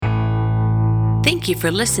Thank you for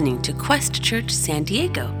listening to Quest Church San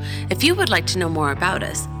Diego. If you would like to know more about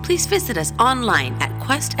us, please visit us online at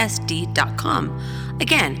questsd.com.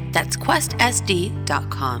 Again, that's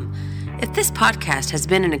questsd.com. If this podcast has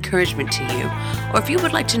been an encouragement to you, or if you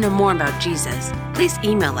would like to know more about Jesus, please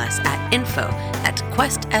email us at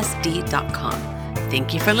info@questsd.com.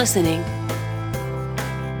 Thank you for listening.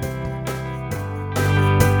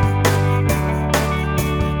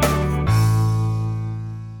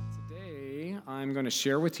 I'm going to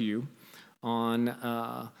share with you on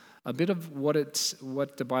a bit of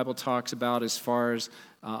what the Bible talks about as far as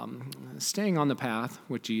staying on the path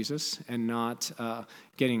with Jesus and not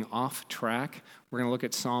getting off track. We're going to look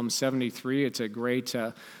at Psalm 73. It's a great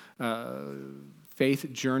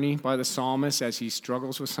faith journey by the psalmist as he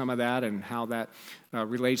struggles with some of that and how that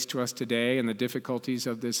relates to us today and the difficulties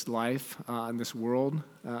of this life in this world,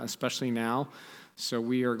 especially now. So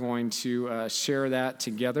we are going to share that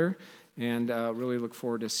together. And really look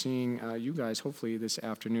forward to seeing you guys, hopefully, this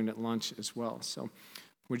afternoon at lunch as well. So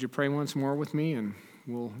would you pray once more with me, and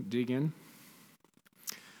we'll dig in?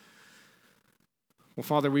 Well,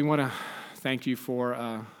 Father, we want to thank you for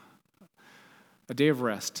a day of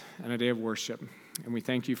rest and a day of worship. And we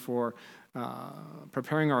thank you for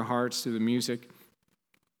preparing our hearts through the music.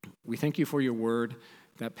 We thank you for your word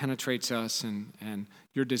that penetrates us and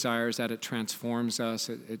your desires that it transforms us.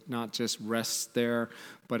 It not just rests there,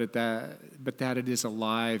 but that it is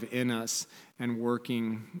alive in us and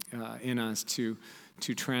working in us to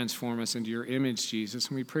transform us into your image, Jesus.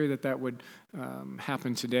 And we pray that would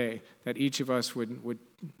happen today, that each of us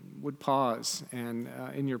would pause and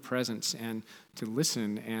in your presence and to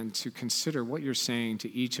listen and to consider what you're saying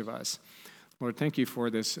to each of us. Lord, thank you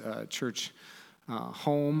for this church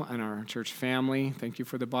home and our church family. Thank you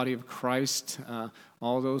for the body of Christ,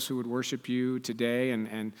 all those who would worship you today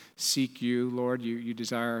and seek you. Lord, you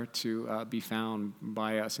desire to be found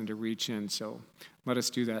by us and to reach in. So let us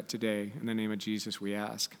do that today. In the name of Jesus, we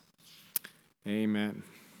ask. Amen.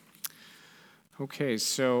 Okay,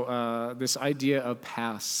 so this idea of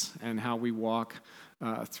paths and how we walk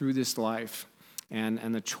through this life.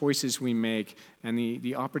 And the choices we make and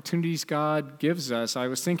the opportunities God gives us. I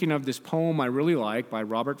was thinking of this poem I really like by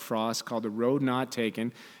Robert Frost called The Road Not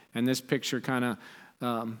Taken. And this picture kind of,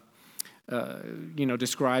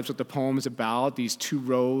 describes what the poem is about. These two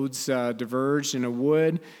roads diverged in a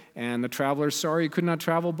wood, and the traveler's sorry he could not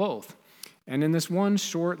travel both. And in this one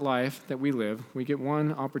short life that we live, we get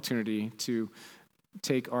one opportunity to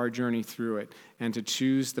take our journey through it and to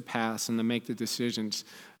choose the paths and to make the decisions.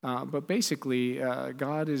 But basically,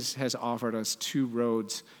 God has offered us two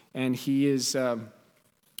roads, and he is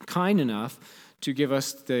kind enough to give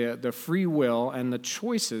us the free will and the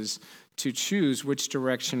choices to choose which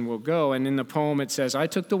direction we'll go. And in the poem, it says, I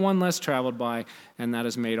took the one less traveled by, and that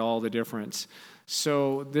has made all the difference.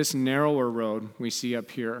 So this narrower road we see up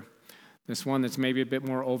here, this one that's maybe a bit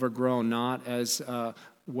more overgrown, not as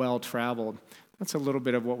well-traveled, that's a little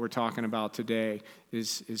bit of what we're talking about today,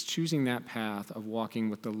 is choosing that path of walking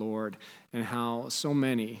with the Lord and how so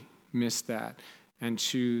many miss that and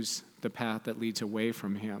choose the path that leads away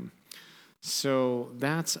from him. So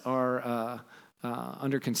that's our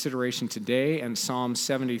under consideration today. And Psalm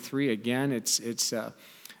 73, again, it's a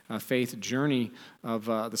faith journey of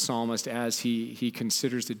the psalmist as he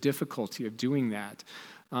considers the difficulty of doing that.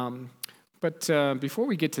 But before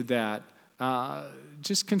we get to that,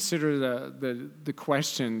 just consider the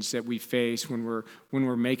questions that we face when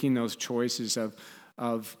we're making those choices of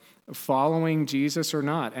following Jesus or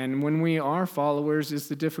not. And when we are followers, is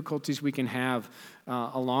the difficulties we can have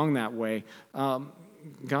along that way.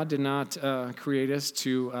 God did not create us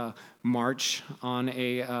to march on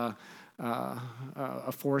a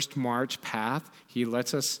forced march path. He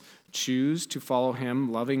lets us choose to follow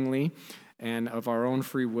him lovingly and of our own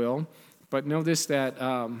free will. But know this, that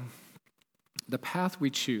the path we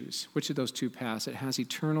choose, which of those two paths, it has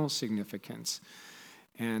eternal significance,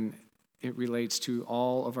 and it relates to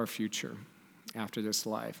all of our future after this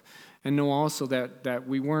life. And know also that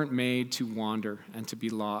we weren't made to wander and to be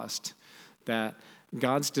lost, that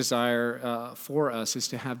God's desire for us is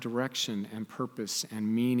to have direction and purpose and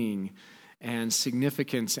meaning and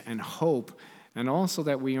significance and hope, and also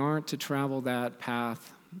that we aren't to travel that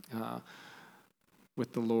path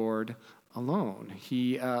with the Lord alone.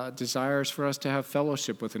 He desires for us to have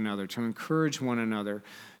fellowship with another, to encourage one another,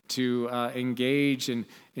 to engage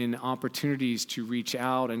in opportunities to reach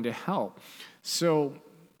out and to help. So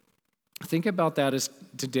think about that as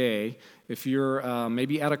today, if you're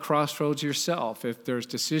maybe at a crossroads yourself, if there's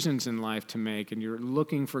decisions in life to make and you're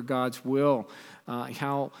looking for God's will,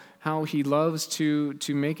 how he loves to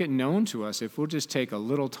make it known to us if we'll just take a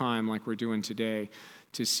little time like we're doing today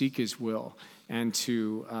to seek his will and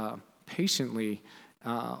to patiently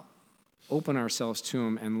open ourselves to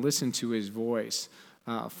him and listen to his voice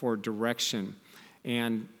for direction.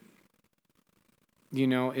 And,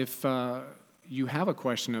 if you have a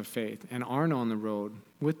question of faith and aren't on the road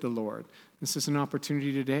with the Lord, this is an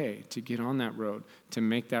opportunity today to get on that road, to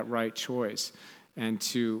make that right choice, and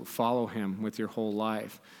to follow him with your whole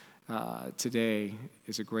life. Today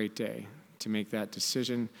is a great day to make that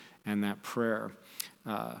decision and that prayer.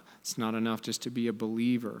 It's not enough just to be a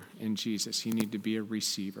believer in Jesus. You need to be a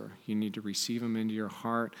receiver. You need to receive him into your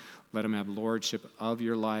heart, let him have lordship of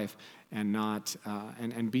your life, and not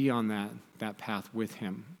and be on that path with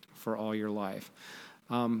him for all your life.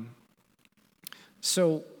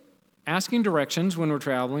 So asking directions when we're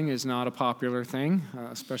traveling is not a popular thing,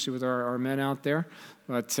 especially with our men out there.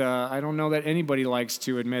 But I don't know that anybody likes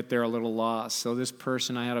to admit they're a little lost. So this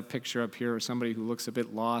person, I had a picture up here of somebody who looks a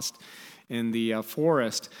bit lost in the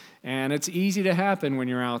forest. And it's easy to happen when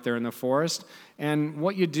you're out there in the forest. And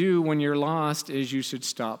what you do when you're lost is you should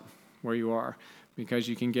stop where you are, because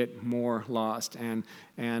you can get more lost. And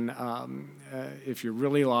if you're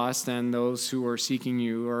really lost, then those who are seeking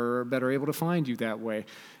you are better able to find you that way.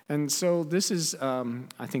 And so this is,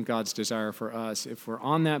 I think, God's desire for us. If we're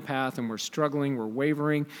on that path and we're struggling, we're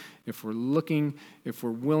wavering, if we're looking, if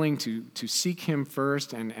we're willing to seek him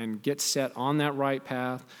first and get set on that right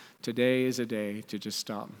path, today is a day to just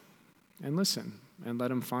stop and listen and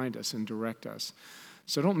let him find us and direct us.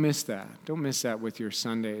 So don't miss that. Don't miss that with your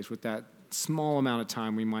Sundays, with that small amount of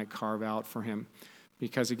time we might carve out for him.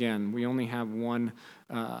 Because again, we only have one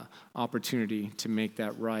opportunity to make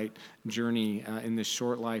that right journey in this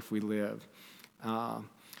short life we live.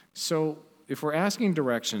 So if we're asking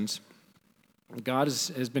directions, God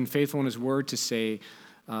has been faithful in his word to say,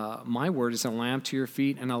 my word is a lamp to your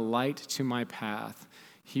feet and a light to my path.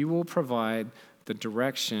 He will provide the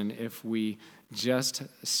direction if we just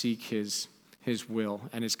seek his will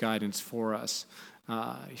and his guidance for us.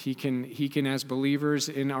 He can, as believers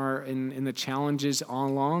in the challenges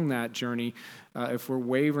along that journey, if we're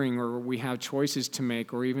wavering or we have choices to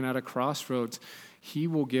make or even at a crossroads, he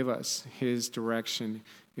will give us his direction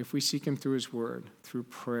if we seek him through his word, through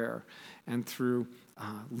prayer, and through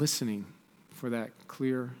listening for that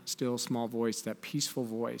clear, still, small voice, that peaceful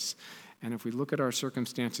voice. And if we look at our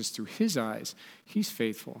circumstances through his eyes, he's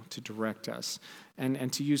faithful to direct us.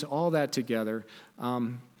 And to use all that together,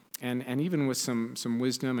 and even with some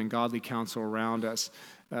wisdom and godly counsel around us,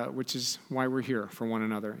 which is why we're here for one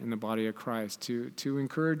another in the body of Christ, to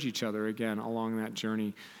encourage each other again along that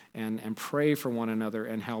journey and pray for one another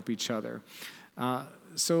and help each other.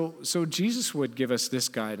 So Jesus would give us this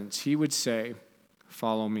guidance. He would say,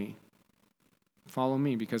 follow me. Follow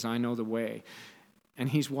me because I know the way. And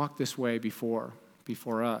he's walked this way before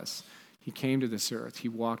us. He came to this earth. He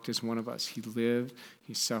walked as one of us. He lived,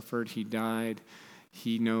 he suffered, he died.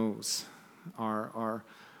 He knows our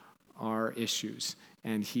issues,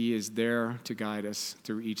 and he is there to guide us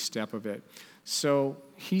through each step of it. So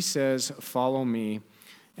he says, follow me,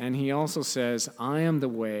 and he also says, I am the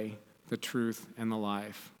way, the truth, and the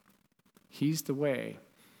life. He's the way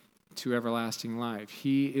to everlasting life.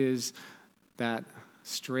 He is that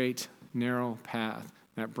straight, narrow path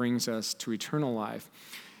that brings us to eternal life.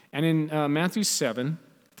 And in Matthew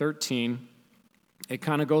 7:13, it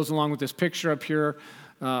kind of goes along with this picture up here,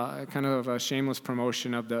 kind of a shameless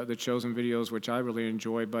promotion of the Chosen videos, which I really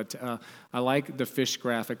enjoy. But I like the fish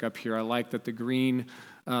graphic up here. I like that the green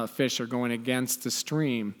fish are going against the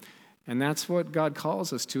stream. And that's what God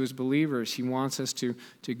calls us to as believers. He wants us to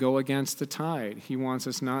go against the tide. He wants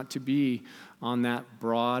us not to be on that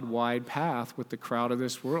broad, wide path with the crowd of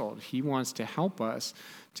this world. He wants to help us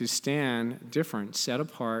to stand different, set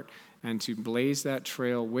apart, and to blaze that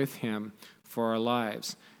trail with him for our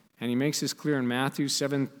lives. And he makes this clear in Matthew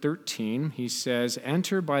 7:13. He says,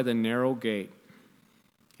 enter by the narrow gate.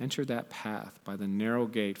 Enter that path by the narrow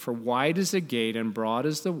gate. For wide is the gate and broad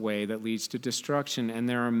is the way that leads to destruction, and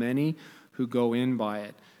there are many who go in by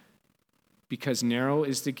it. Because narrow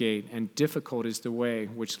is the gate and difficult is the way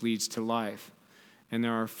which leads to life, and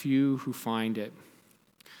there are few who find it.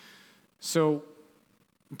 So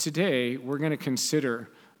today we're going to consider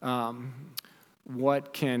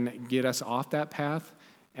what can get us off that path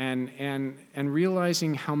and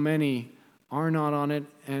realizing how many are not on it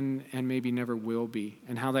and maybe never will be,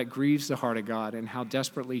 and how that grieves the heart of God and how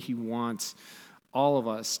desperately he wants all of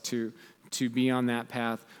us to to be on that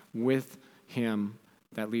path with him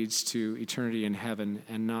that leads to eternity in heaven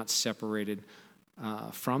and not separated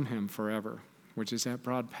from him forever, which is that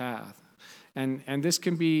broad path. And this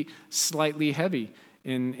can be slightly heavy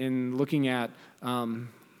in looking at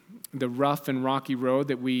the rough and rocky road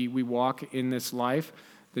that we walk in this life,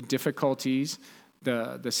 the difficulties,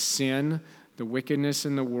 the sin, the wickedness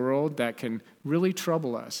in the world that can really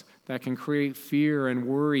trouble us, that can create fear and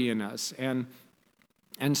worry in us and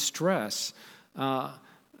stress.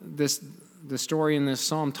 The story in this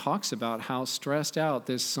psalm talks about how stressed out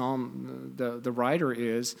this psalm, the writer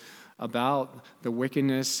is about the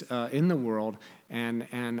wickedness in the world,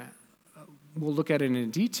 and we'll look at it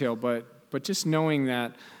in detail, but just knowing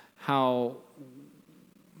that how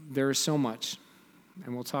there is so much,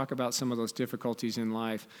 and we'll talk about some of those difficulties in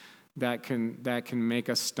life that can make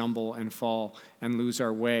us stumble and fall and lose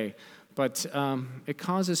our way. But it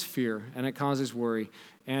causes fear and it causes worry,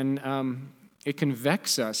 and it can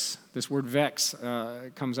vex us. This word vex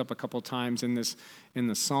comes up a couple times in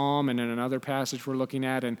the psalm and in another passage we're looking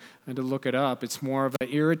at, and to look it up, it's more of an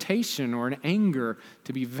irritation or an anger,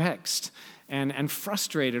 to be vexed and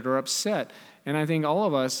frustrated or upset. And I think all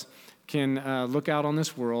of us can look out on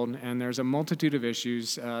this world, and there's a multitude of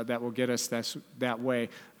issues that will get us that way.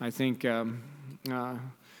 I think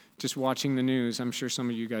just watching the news, I'm sure some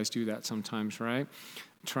of you guys do that sometimes, right?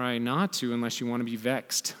 Try not to unless you want to be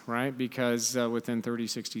vexed, right? Because within 30,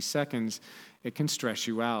 60 seconds, it can stress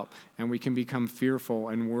you out, and we can become fearful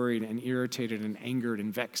and worried and irritated and angered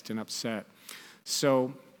and vexed and upset.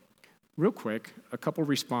 So, real quick, a couple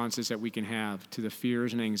responses that we can have to the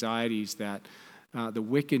fears and anxieties that the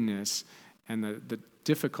wickedness and the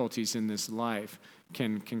difficulties in this life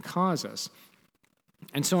can cause us.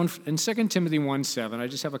 And so in 2 Timothy 1:7, I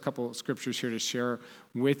just have a couple of scriptures here to share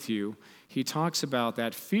with you. He talks about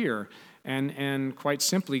that fear, and quite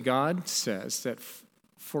simply, God says that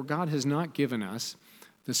for God has not given us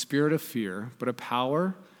the spirit of fear, but of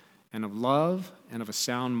power and of love and of a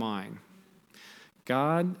sound mind.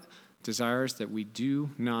 God desires that we do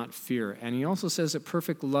not fear. And he also says that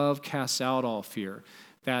perfect love casts out all fear.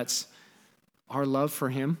 That's our love for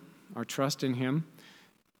him, our trust in him.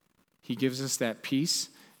 He gives us that peace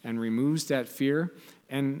and removes that fear,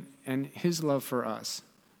 and his love for us,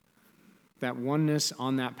 that oneness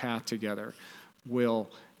on that path together, will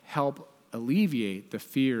help alleviate the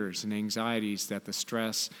fears and anxieties that the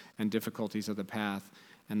stress and difficulties of the path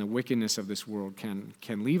and the wickedness of this world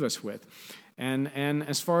can leave us with. And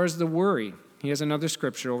as far as the worry, he has another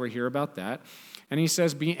scripture over here about that, and he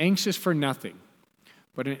says, "Be anxious for nothing,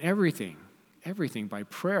 but in everything by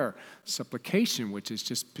prayer, supplication," which is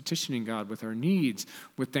just petitioning God with our needs,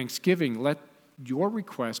 with thanksgiving, let your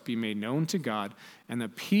request be made known to God, and the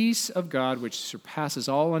peace of God, which surpasses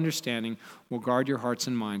all understanding, will guard your hearts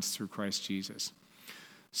and minds through Christ Jesus.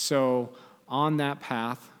 So on that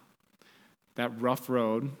path, that rough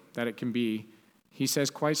road that it can be, he says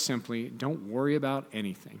quite simply, don't worry about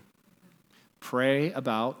anything. Pray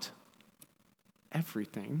about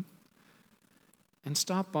everything, and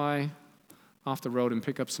stop by off the road and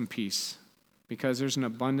pick up some peace, because there's an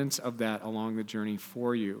abundance of that along the journey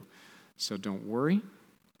for you. So don't worry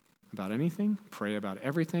about anything, pray about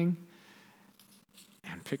everything,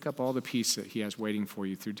 and pick up all the peace that he has waiting for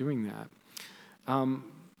you through doing that.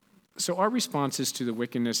 So our responses to the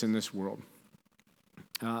wickedness in this world.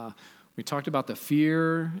 We talked about the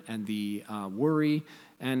fear and the worry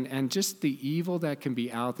and just the evil that can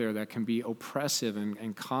be out there, that can be oppressive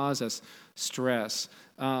and cause us stress.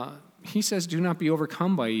 He says, do not be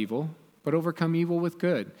overcome by evil, but overcome evil with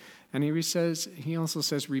good. And he also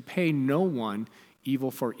says, repay no one evil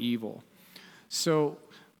for evil. So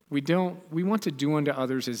we want to do unto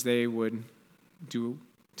others as they would do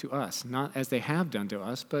to us, not as they have done to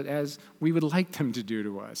us, but as we would like them to do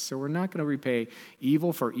to us. So we're not going to repay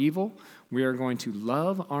evil for evil. We are going to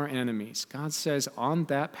love our enemies. God says, on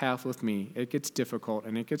that path with me, it gets difficult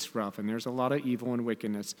and it gets rough, and there's a lot of evil and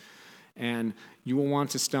wickedness, and you will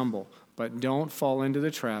want to stumble, but don't fall into the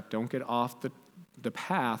trap. Don't get off the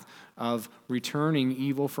path of returning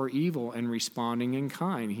evil for evil and responding in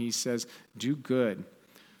kind. He says, do good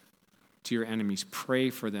to your enemies.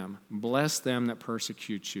 Pray for them. Bless them that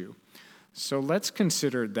persecute you. So let's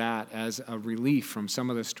consider that as a relief from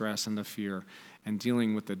some of the stress and the fear and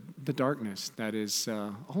dealing with the darkness that is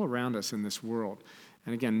all around us in this world.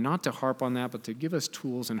 And again, not to harp on that, but to give us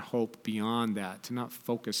tools and hope beyond that, to not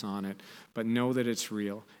focus on it, but know that it's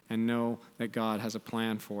real and know that God has a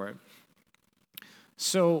plan for it.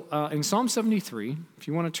 So in Psalm 73, if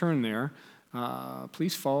you want to turn there,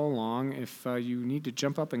 please follow along. If you need to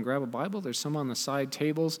jump up and grab a Bible, there's some on the side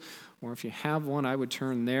tables, or if you have one, I would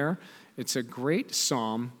turn there. it's a great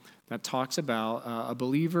psalm that talks about a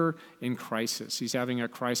believer in crisis. He's having a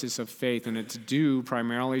crisis of faith, and it's due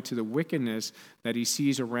primarily to the wickedness that he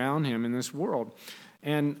sees around him in this world.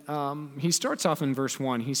 And he starts off in verse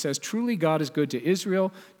 1. He says, "Truly God is good to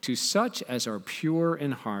Israel, to such as are pure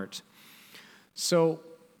in heart." So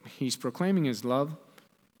he's proclaiming his love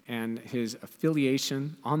and his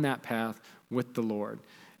affiliation on that path with the Lord.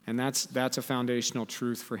 And that's a foundational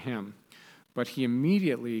truth for him. But he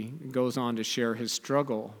immediately goes on to share his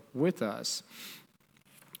struggle with us.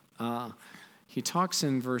 He talks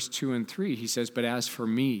in verse 2 and 3. He says, "But as for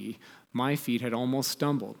me, my feet had almost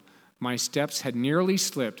stumbled. My steps had nearly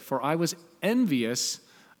slipped, for I was envious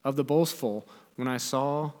of the boastful when I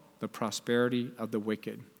saw the prosperity of the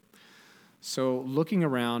wicked." So looking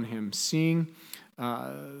around him, seeing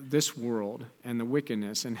this world and the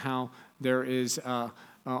wickedness and how there is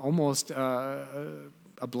almost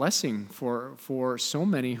a blessing for so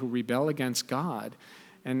many who rebel against God.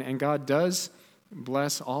 And God does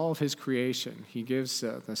bless all of his creation. He gives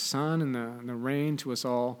the sun and the rain to us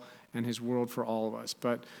all and his world for all of us.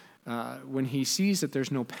 But when he sees that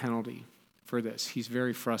there's no penalty for this, he's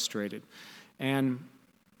very frustrated. And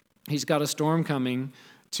he's got a storm coming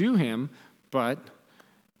to him, but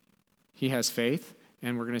he has faith,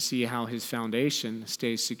 and we're going to see how his foundation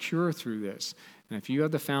stays secure through this. And if you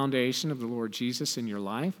have the foundation of the Lord Jesus in your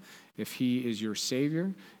life, if he is your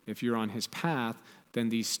Savior, if you're on his path, then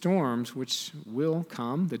these storms, which will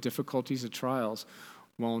come, the difficulties, the trials,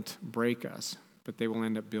 won't break us, but they will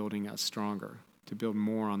end up building us stronger, to build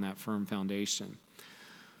more on that firm foundation.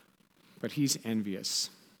 But he's envious.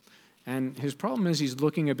 And his problem is he's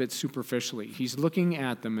looking a bit superficially. He's looking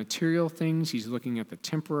at the material things. He's looking at the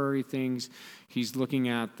temporary things. He's looking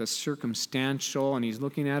at the circumstantial, and he's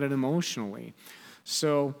looking at it emotionally.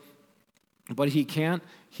 So, but he can't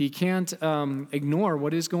ignore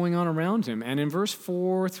what is going on around him. And in verse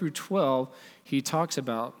 4 through 12, he talks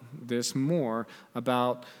about this more,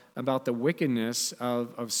 about the wickedness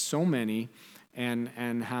of so many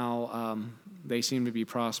and how they seem to be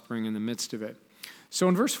prospering in the midst of it. So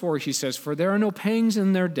in verse 4, he says, "For there are no pangs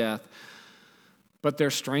in their death, but their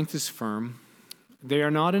strength is firm. They are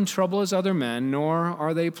not in trouble as other men, nor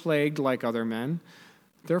are they plagued like other men.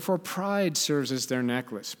 Therefore pride serves as their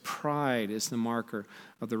necklace." Pride is the marker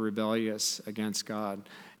of the rebellious against God.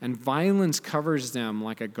 "And violence covers them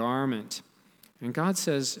like a garment." And God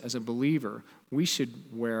says, as a believer, we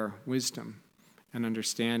should wear wisdom and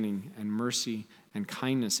understanding and mercy and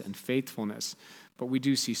kindness and faithfulness. But we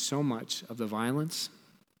do see so much of the violence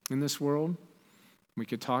in this world. We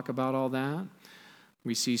could talk about all that.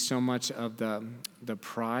 We see so much of the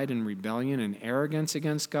pride and rebellion and arrogance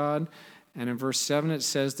against God. And in verse 7 it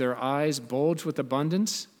says, "Their eyes bulge with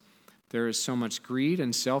abundance." There is so much greed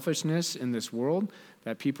and selfishness in this world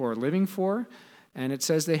that people are living for. And it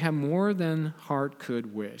says they have more than heart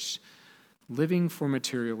could wish. Living for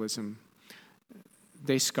materialism.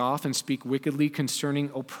 They scoff and speak wickedly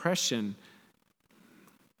concerning oppression.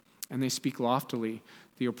 And they speak loftily.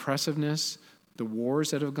 The oppressiveness, the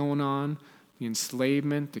wars that have gone on, the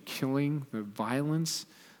enslavement, the killing, the violence,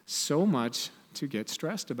 so much to get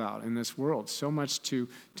stressed about in this world, so much to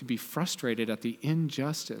be frustrated at the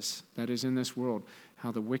injustice that is in this world,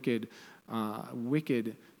 how the wicked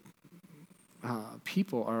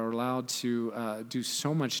people are allowed to do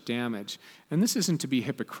so much damage. And this isn't to be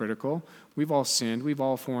hypocritical. We've all sinned. We've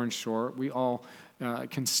all fallen short. We all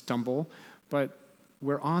can stumble. But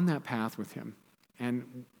we're on that path with him.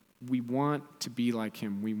 And we want to be like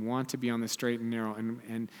him. We want to be on the straight and narrow.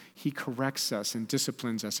 And he corrects us and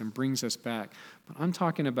disciplines us and brings us back. But I'm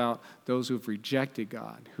talking about those who have rejected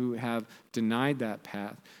God, who have denied that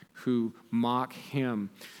path, who mock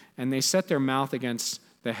him. And they set their mouth against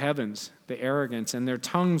the heavens, the arrogance, and their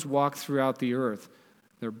tongues walk throughout the earth,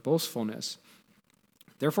 their boastfulness.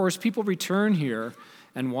 Therefore, as people return here,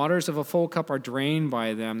 and waters of a full cup are drained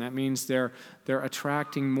by them, that means they're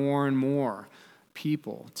attracting more and more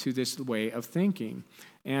people to this way of thinking.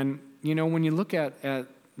 And, when you look at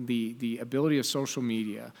the ability of social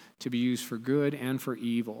media to be used for good and for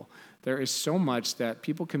evil, there is so much that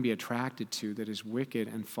people can be attracted to that is wicked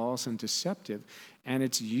and false and deceptive. And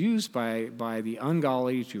it's used by the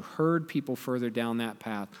ungodly to herd people further down that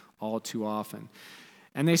path all too often.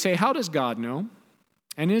 And they say, "How does God know?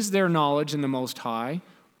 And is there knowledge in the Most High?"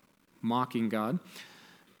 Mocking God.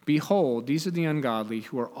 "Behold, these are the ungodly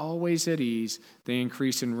who are always at ease. They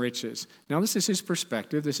increase in riches." Now, this is his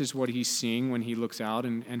perspective. This is what he's seeing when he looks out,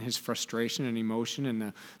 and his frustration and emotion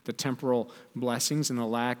and the temporal blessings and the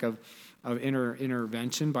lack of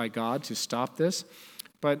intervention by God to stop this.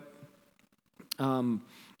 But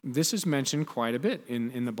This is mentioned quite a bit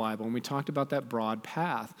in the Bible, and we talked about that broad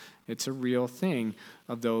path. It's a real thing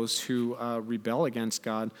of those who rebel against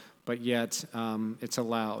God, but yet it's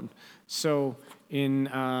allowed. So in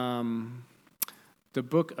the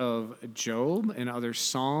book of Job and other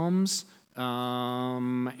Psalms,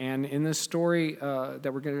 and in this story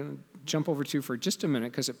that we're going to jump over to for just a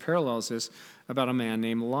minute, because it parallels this, about a man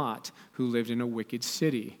named Lot who lived in a wicked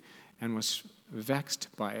city and was vexed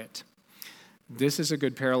by it. This is a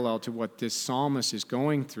good parallel to what this psalmist is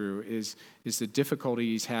going through, is the difficulty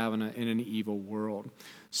he's having in an evil world.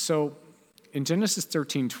 So in Genesis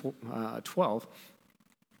 13:12,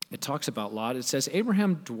 it talks about Lot. It says,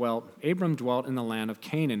 Abram dwelt in the land of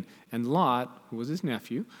Canaan, and Lot, who was his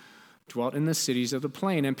nephew, dwelt in the cities of the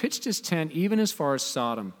plain, and pitched his tent even as far as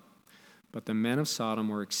Sodom. But the men of Sodom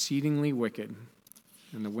were exceedingly wicked,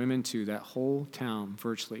 and the women too. That whole town,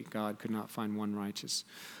 virtually, God could not find one righteous,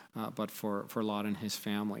 but for Lot and his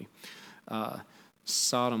family.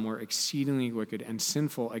 Sodom were exceedingly wicked and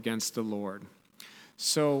sinful against the Lord.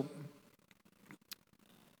 So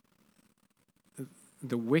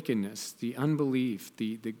the wickedness, the unbelief,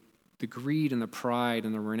 the greed and the pride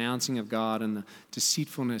and the renouncing of God and the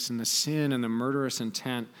deceitfulness and the sin and the murderous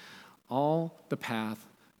intent, all the path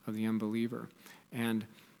of the unbeliever. And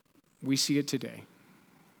we see it today.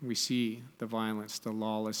 We see the violence, the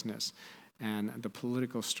lawlessness, and the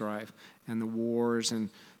political strife, and the wars, and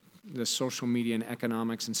the social media and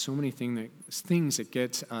economics, and so many things that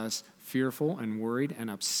get us fearful and worried and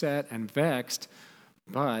upset and vexed.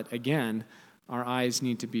 But again, our eyes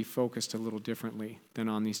need to be focused a little differently than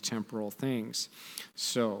on these temporal things.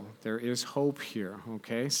 So there is hope here,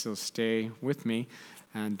 okay? So stay with me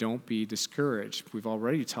and don't be discouraged. We've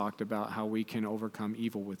already talked about how we can overcome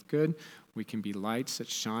evil with good. We can be lights that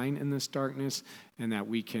shine in this darkness, and that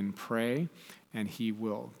we can pray, and he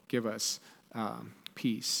will give us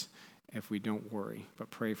peace if we don't worry, but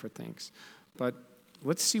pray for things. But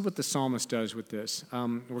let's see what the psalmist does with this.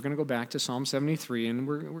 We're going to go back to Psalm 73, and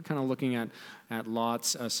we're kind of looking at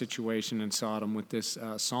Lot's situation in Sodom with this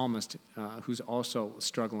psalmist who's also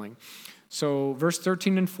struggling. So verse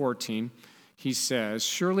 13 and 14, he says,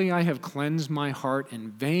 "Surely I have cleansed my heart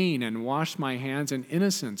in vain and washed my hands in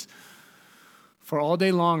innocence. For all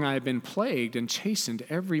day long I have been plagued and chastened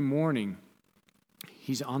every morning."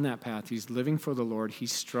 He's on that path. He's living for the Lord.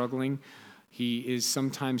 He's struggling. He is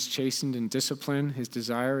sometimes chastened and disciplined. His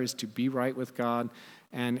desire is to be right with God.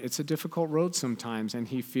 And it's a difficult road sometimes. And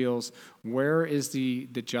he feels, where is the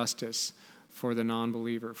justice for the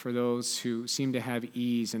non-believer, for those who seem to have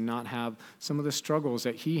ease and not have some of the struggles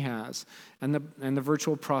that he has, and the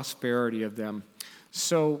virtual prosperity of them.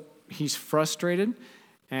 So he's frustrated.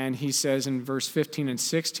 And he says in verse 15 and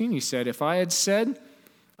 16, he said, "If I had said,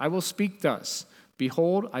 I will speak thus,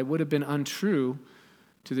 behold, I would have been untrue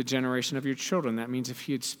to the generation of your children." That means if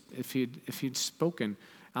he'd spoken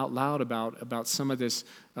out loud about some of this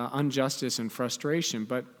injustice and frustration.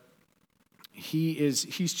 But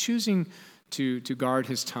he's choosing to guard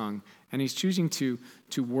his tongue, and he's choosing to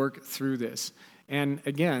work through this. And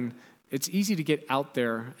again, it's easy to get out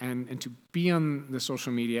there and to be on the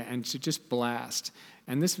social media and to just blast.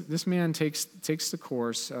 And this man takes the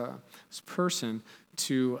course, this person,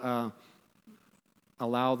 to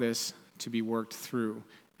allow this to be worked through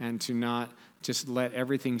and to not just let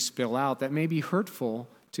everything spill out that may be hurtful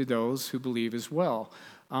to those who believe as well.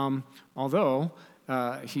 Although,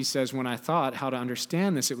 he says, when I thought how to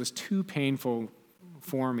understand this, it was too painful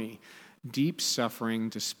for me. Deep suffering,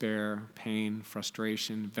 despair, pain,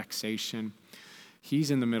 frustration, vexation.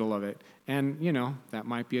 He's in the middle of it. And, that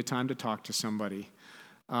might be a time to talk to somebody.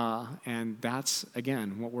 And that's,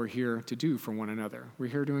 again, what we're here to do for one another. We're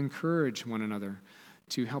here to encourage one another,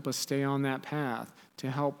 to help us stay on that path, to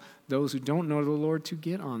help those who don't know the Lord to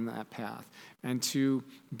get on that path, and to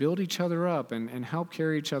build each other up and help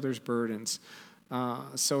carry each other's burdens.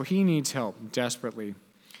 So he needs help desperately.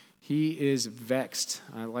 He is vexed.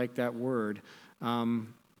 I like that word.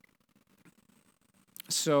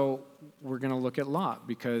 So we're going to look at Lot,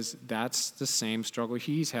 because that's the same struggle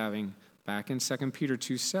he's having. Back in 2 Peter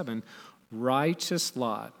 2:7, righteous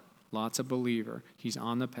Lot, Lot's a believer. He's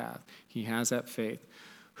on the path. He has that faith.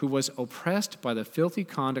 Who was oppressed by the filthy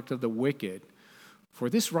conduct of the wicked. For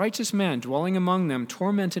this righteous man dwelling among them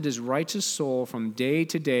tormented his righteous soul from day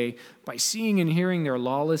to day by seeing and hearing their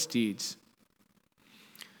lawless deeds.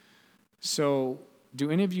 So,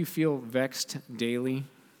 do any of you feel vexed daily?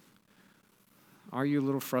 Are you a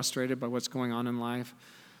little frustrated by what's going on in life?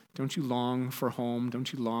 Don't you long for home?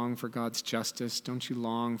 Don't you long for God's justice? Don't you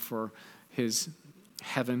long for his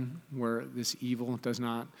heaven where this evil does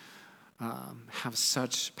not have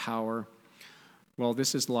such power? Well,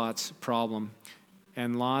 this is Lot's problem.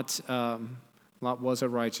 And Lot was a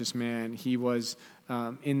righteous man. He was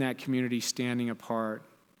in that community standing apart.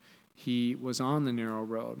 He was on the narrow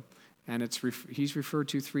road. And he's referred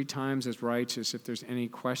to 3 times as righteous if there's any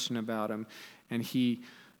question about him. And he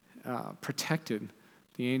protected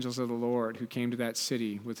the angels of the Lord who came to that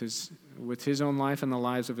city with his own life and the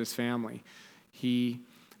lives of his family. He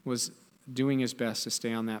was doing his best to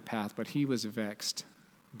stay on that path, but he was vexed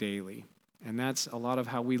daily. And that's a lot of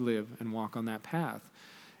how we live and walk on that path.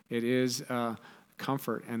 It is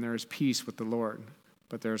comfort and there's peace with the Lord,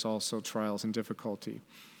 but there's also trials and difficulty.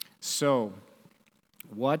 So,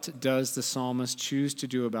 what does the psalmist choose to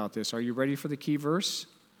do about this? Are you ready for the key verse?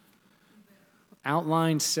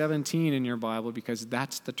 Outline 17 in your Bible because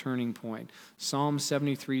that's the turning point. Psalm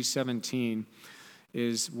 73:17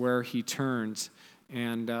 is where he turns.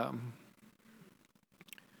 And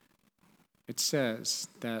it says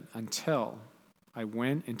that until I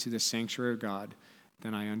went into the sanctuary of God,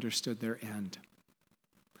 then I understood their end.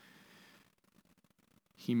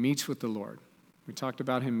 He meets with the Lord. We talked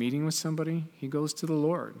about him meeting with somebody. He goes to the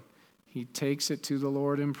Lord. He takes it to the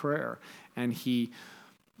Lord in prayer. And he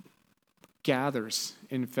gathers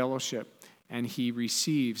in fellowship. And he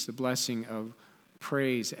receives the blessing of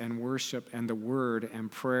praise and worship and the word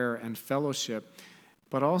and prayer and fellowship.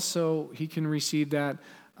 But also he can receive that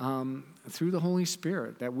through the Holy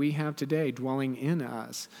Spirit that we have today dwelling in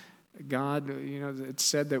us. God, it's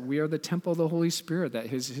said that we are the temple of the Holy Spirit, that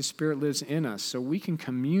his Spirit lives in us. So we can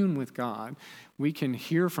commune with God. We can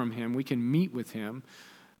hear from him. We can meet with him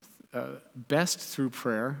best through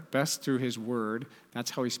prayer, best through his word.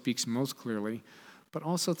 That's how he speaks most clearly. But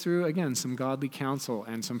also through, again, some godly counsel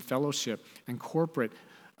and some fellowship and corporate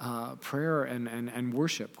prayer and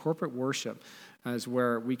worship. Corporate worship is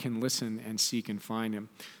where we can listen and seek and find him.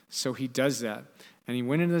 So he does that. And he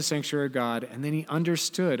went into the sanctuary of God, and then he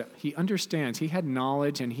understood. He understands. He had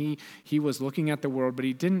knowledge, and he was looking at the world, but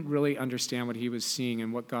he didn't really understand what he was seeing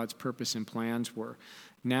and what God's purpose and plans were.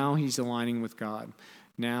 Now he's aligning with God.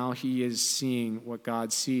 Now he is seeing what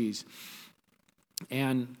God sees.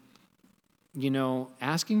 And,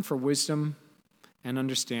 asking for wisdom and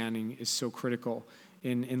understanding is so critical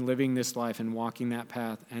in living this life and walking that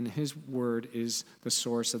path. And his word is the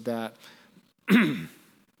source of that.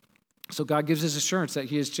 So God gives us assurance that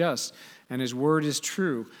he is just and his word is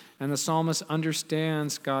true. And the psalmist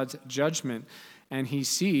understands God's judgment. And he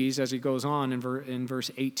sees, as he goes on in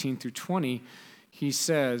verse 18 through 20, he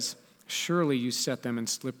says, surely you set them in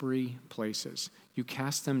slippery places. You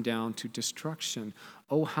cast them down to destruction.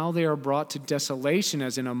 Oh, how they are brought to desolation,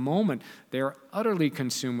 as in a moment they are utterly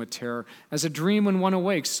consumed with terror. As a dream when one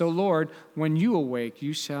awakes, so Lord, when you awake,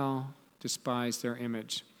 you shall despise their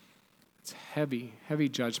image. It's heavy, heavy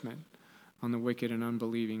judgment on the wicked and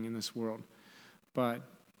unbelieving in this world. But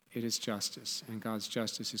it is justice, and God's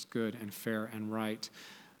justice is good and fair and right.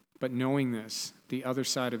 But knowing this, the other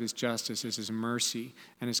side of his justice is his mercy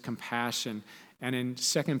and his compassion. And in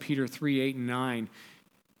 2 Peter 3:8 and 9,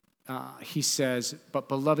 he says, but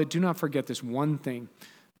beloved, do not forget this one thing,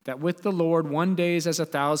 that with the Lord 1 day is as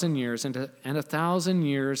 1,000 years, and 1,000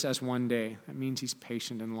 years as 1 day. That means he's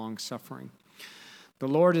patient and long-suffering. The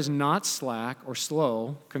Lord is not slack or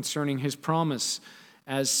slow concerning his promise,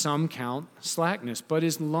 as some count slackness, but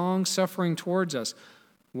is long-suffering towards us.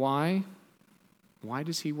 Why? Why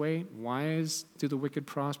does he wait? Why do the wicked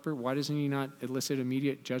prosper? Why doesn't he not elicit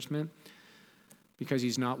immediate judgment? Because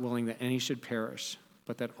he's not willing that any should perish,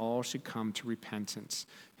 but that all should come to repentance.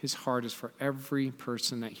 His heart is for every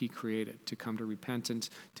person that he created to come to repentance,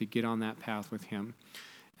 to get on that path with him.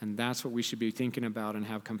 And that's what we should be thinking about and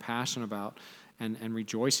have compassion about and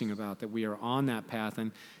rejoicing about, that we are on that path.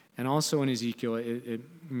 And also in Ezekiel, it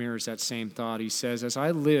mirrors that same thought. He says, as I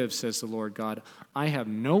live, says the Lord God, I have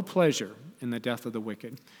no pleasure in the death of the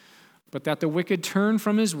wicked, but that the wicked turn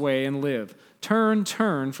from his way and live. Turn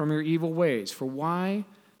from your evil ways. For why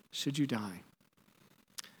should you die?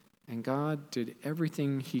 And God did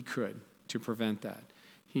everything he could to prevent that.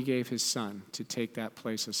 He gave his son to take that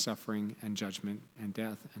place of suffering and judgment and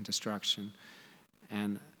death and destruction,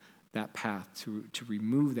 and that path, to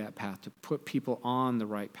remove that path, to put people on the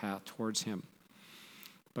right path towards him.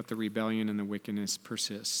 But the rebellion and the wickedness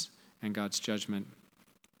persists, and God's judgment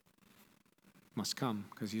must come,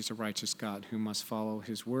 because he's a righteous God who must follow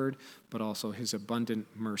his word, but also his abundant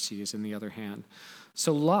mercy is in the other hand.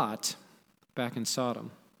 So Lot, back in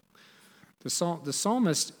Sodom, the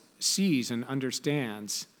psalmist sees and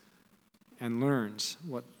understands and learns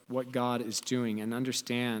what God is doing, and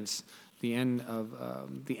understands the end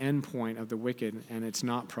point of the wicked, and it's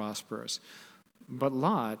not prosperous. But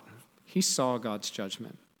Lot, he saw God's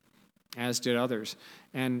judgment. as did others.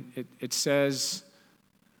 And it says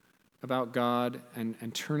about God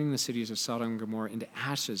and turning the cities of Sodom and Gomorrah into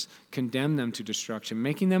ashes, condemn them to destruction,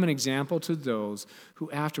 making them an example to those who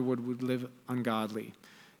afterward would live ungodly.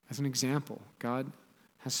 As an example, God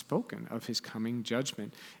has spoken of his coming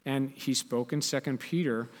judgment. And he spoke in 2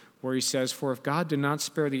 Peter, where he says, "For if God did not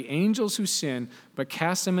spare the angels who sinned, but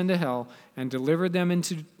cast them into hell and delivered them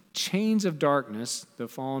into chains of darkness," the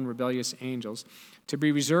fallen rebellious angels, "to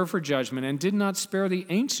be reserved for judgment, and did not spare the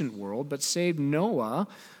ancient world, but saved Noah,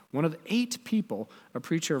 one of 8 people, a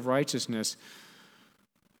preacher of righteousness,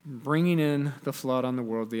 bringing in the flood on the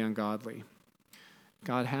world, the ungodly."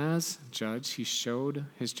 God has judged. He showed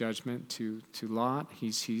his judgment to Lot.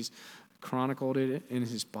 He's chronicled it in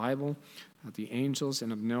his Bible, of the angels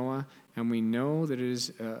and of Noah, and we know that it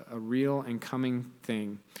is a real and coming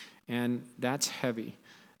thing. And that's heavy.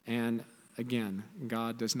 And again,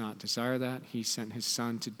 God does not desire that. He sent his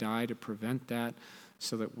son to die to prevent that,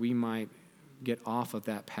 so that we might get off of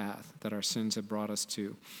that path that our sins have brought us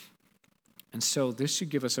to. And so this should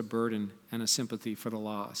give us a burden and a sympathy for the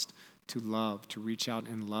lost, to love, to reach out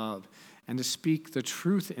in love, and to speak the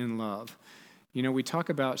truth in love. You know, we talk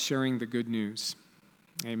about sharing the good news.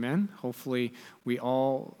 Amen? Hopefully we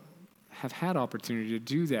all have had opportunity to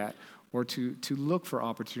do that, or to look for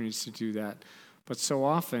opportunities to do that. But so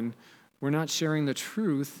often, we're not sharing the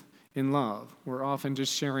truth in love. We're often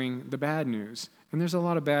just sharing the bad news. And there's a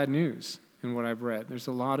lot of bad news in what I've read. There's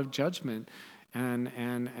a lot of judgment and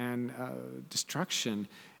destruction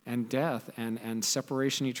and death and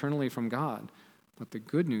separation eternally from God. But the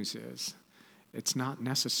good news is, it's not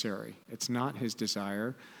necessary. It's not his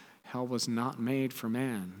desire. Hell was not made for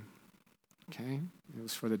man. Okay? It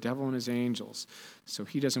was for the devil and his angels. So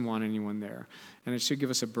he doesn't want anyone there. And it should give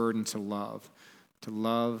us a burden to love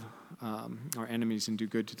our enemies and do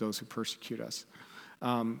good to those who persecute us.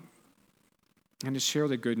 And to share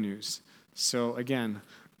the good news. So again,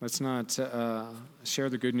 let's not share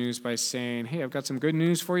the good news by saying, "Hey, I've got some good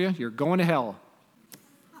news for you. You're going to hell."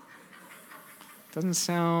 Doesn't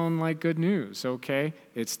sound like good news, okay?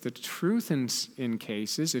 It's the truth in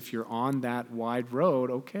cases. If you're on that wide road,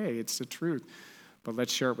 okay, it's the truth. But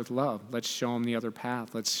let's share it with love. Let's show him the other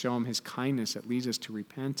path. Let's show him his kindness that leads us to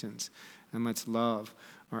repentance. And let's love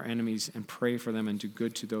our enemies and pray for them and do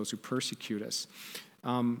good to those who persecute us.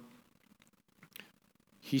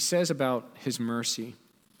 He says about his mercy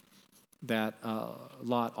that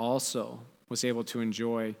Lot also was able to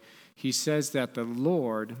enjoy. He says that the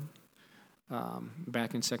Lord,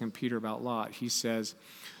 back in 2 Peter about Lot, he says,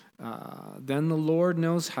 "Then the Lord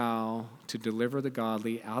knows how to deliver the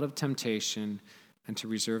godly out of temptation and to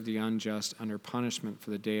reserve the unjust under punishment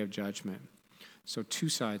for the day of judgment." So 2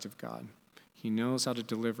 sides of God. He knows how to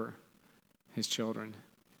deliver his children,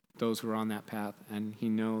 those who are on that path, and he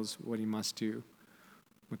knows what he must do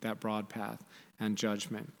with that broad path and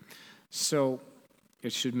judgment. So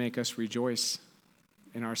it should make us rejoice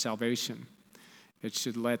in our salvation. It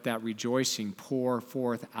should let that rejoicing pour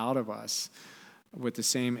forth out of us with the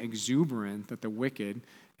same exuberance that the wicked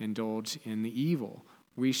indulge in the evil.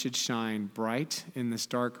 We should shine bright in this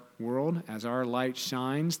dark world. As our light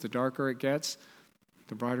shines, the darker it gets,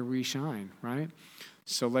 the brighter we shine, right?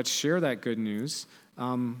 So let's share that good news.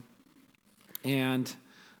 And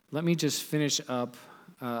let me just finish up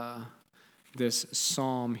this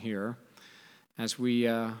psalm here as we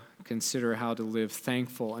consider how to live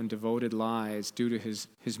thankful and devoted lives due to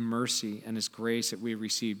his mercy and his grace that we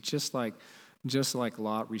received, just like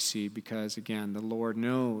Lot received, because, again, the Lord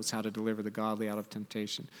knows how to deliver the godly out of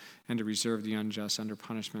temptation and to reserve the unjust under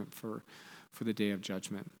punishment for the day of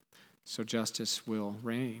judgment. So justice will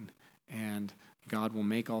reign, and God will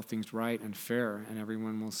make all things right and fair, and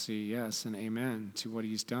everyone will see yes and amen to what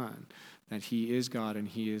he's done, that he is God and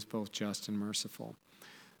he is both just and merciful.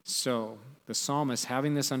 So the psalmist,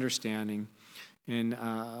 having this understanding in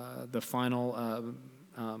the final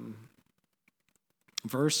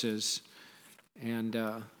verses, and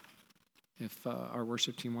if our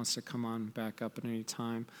worship team wants to come on back up at any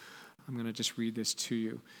time, I'm going to just read this to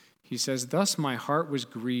you. He says, "Thus my heart was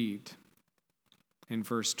grieved," in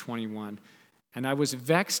verse 21, "and I was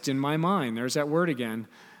vexed in my mind." There's that word again.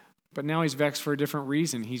 But now he's vexed for a different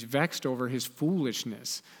reason. He's vexed over his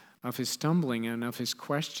foolishness, of his stumbling and of his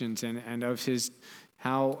questions and of his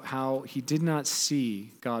how he did not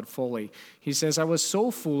see God fully. He says, "I was so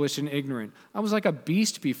foolish and ignorant. I was like a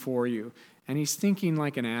beast before you." And he's thinking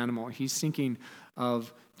like an animal. He's thinking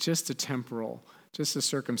of just the temporal, just the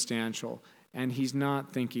circumstantial. And he's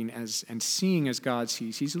not thinking and seeing as God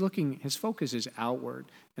sees. He's looking, his focus is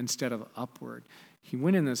outward instead of upward. He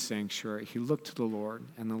went in the sanctuary, he looked to the Lord,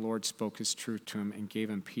 and the Lord spoke his truth to him and gave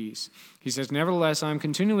him peace. He says, "Nevertheless, I am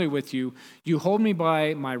continually with you. You hold me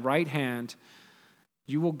by my right hand.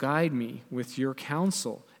 You will guide me with your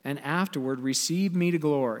counsel, and afterward receive me to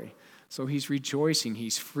glory." So he's rejoicing.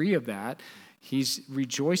 He's free of that. He's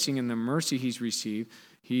rejoicing in the mercy he's received.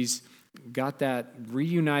 He's got that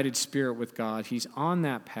reunited spirit with God. He's on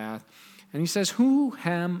that path. And he says, whom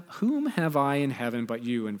have I in heaven but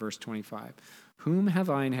you, in verse 25? Whom have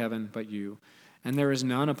I in heaven but you? And there is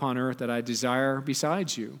none upon earth that I desire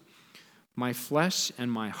besides you. My flesh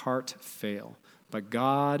and my heart fail, but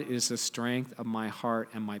God is the strength of my heart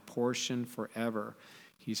and my portion forever.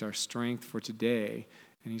 He's our strength for today,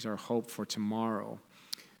 and he's our hope for tomorrow.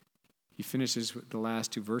 He finishes with the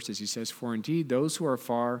last two verses. He says, "For indeed those who are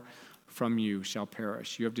far from you shall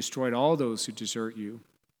perish. You have destroyed all those who desert you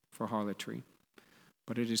for harlotry.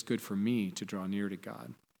 But it is good for me to draw near to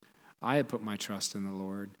God. I have put my trust in the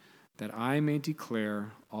Lord, that I may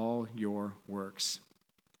declare all your works."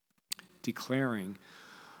 Declaring.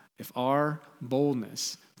 If our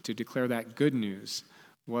boldness to declare that good news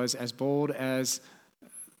was as bold as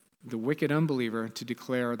the wicked unbeliever to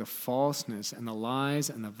declare the falseness and the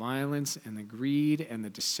lies and the violence and the greed and the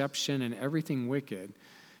deception and everything wicked,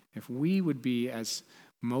 if we would be as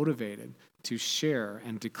motivated to share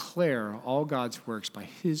and declare all God's works by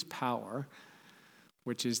his power,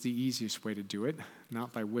 which is the easiest way to do it,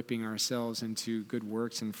 not by whipping ourselves into good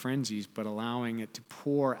works and frenzies, but allowing it to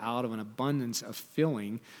pour out of an abundance of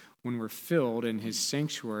filling when we're filled in his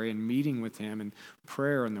sanctuary and meeting with him and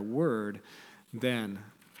prayer and the word, then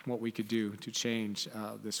what we could do to change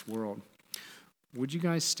this world. Would you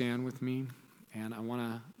guys stand with me? And I want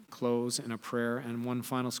to close in a prayer and one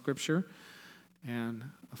final scripture and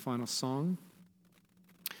a final song.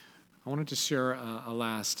 I wanted to share a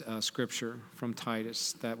last scripture from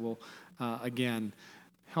Titus that will, again,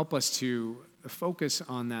 help us to focus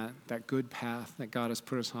on that good path that God has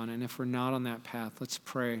put us on. And if we're not on that path, let's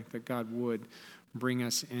pray that God would bring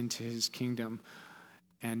us into his kingdom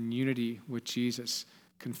and unity with Jesus,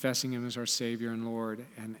 confessing him as our Savior and Lord,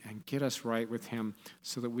 and get us right with him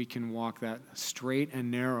so that we can walk that straight and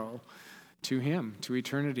narrow to him, to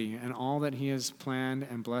eternity, and all that he has planned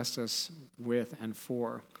and blessed us with and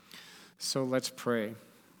for. So let's pray.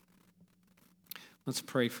 Let's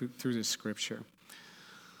pray through this scripture.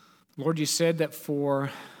 Lord, you said that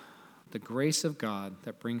for the grace of God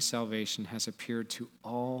that brings salvation has appeared to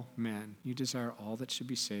all men. You desire all that should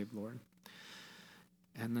be saved, Lord.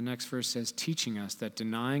 And the next verse says, teaching us that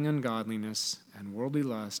denying ungodliness and worldly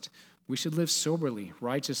lust, we should live soberly,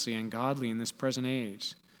 righteously, and godly in this present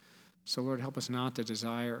age. So, Lord, help us not to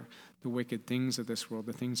desire the wicked things of this world,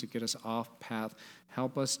 the things that get us off path.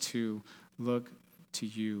 Help us to look to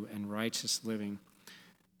you and righteous living.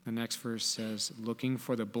 The next verse says, looking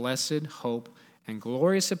for the blessed hope and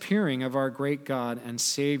glorious appearing of our great God and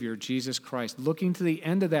Savior, Jesus Christ. Looking to the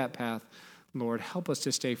end of that path, Lord, help us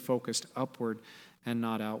to stay focused upward and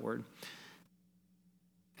not outward.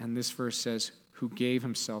 And this verse says, who gave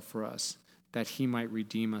himself for us, that he might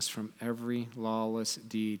redeem us from every lawless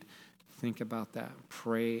deed. Think about that.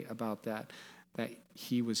 Pray about that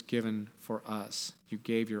he was given for us. You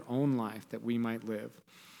gave your own life that we might live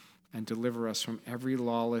and deliver us from every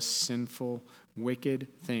lawless, sinful, wicked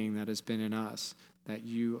thing that has been in us, that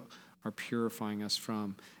you are purifying us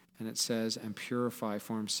from. And it says, and purify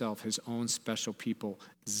for himself his own special people,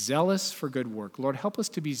 zealous for good work. Lord, help us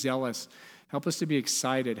to be zealous. Help us to be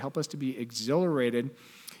excited. Help us to be exhilarated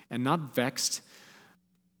and not vexed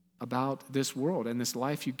about this world and this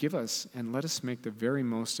life you give us. And let us make the very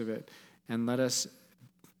most of it. And let us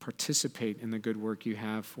participate in the good work you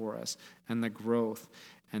have for us and the growth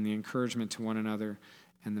and the encouragement to one another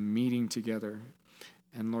and the meeting together.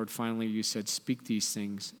 And Lord, finally, you said, speak these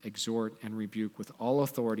things, exhort and rebuke with all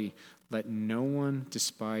authority. Let no one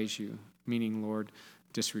despise you, meaning, Lord,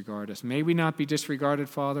 disregard us. May we not be disregarded,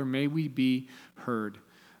 Father. May we be heard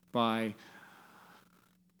by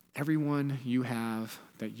everyone you have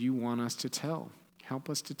that you want us to tell. Help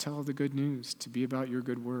us to tell the good news, to be about your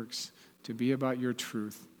good works, to be about your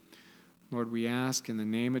truth. Lord, we ask in the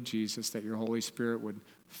name of Jesus that your Holy Spirit would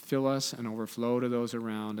fill us and overflow to those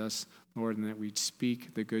around us, Lord, and that we'd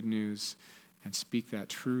speak the good news and speak that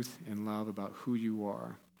truth in love about who you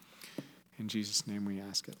are. In Jesus' name we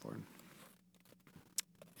ask it, Lord.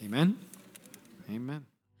 Amen. Amen.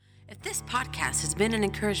 If this podcast has been an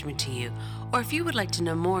encouragement to you, or if you would like to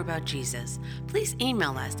know more about Jesus, please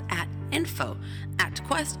email us at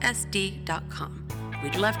info@questsd.com.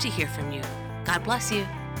 We'd love to hear from you. God bless you.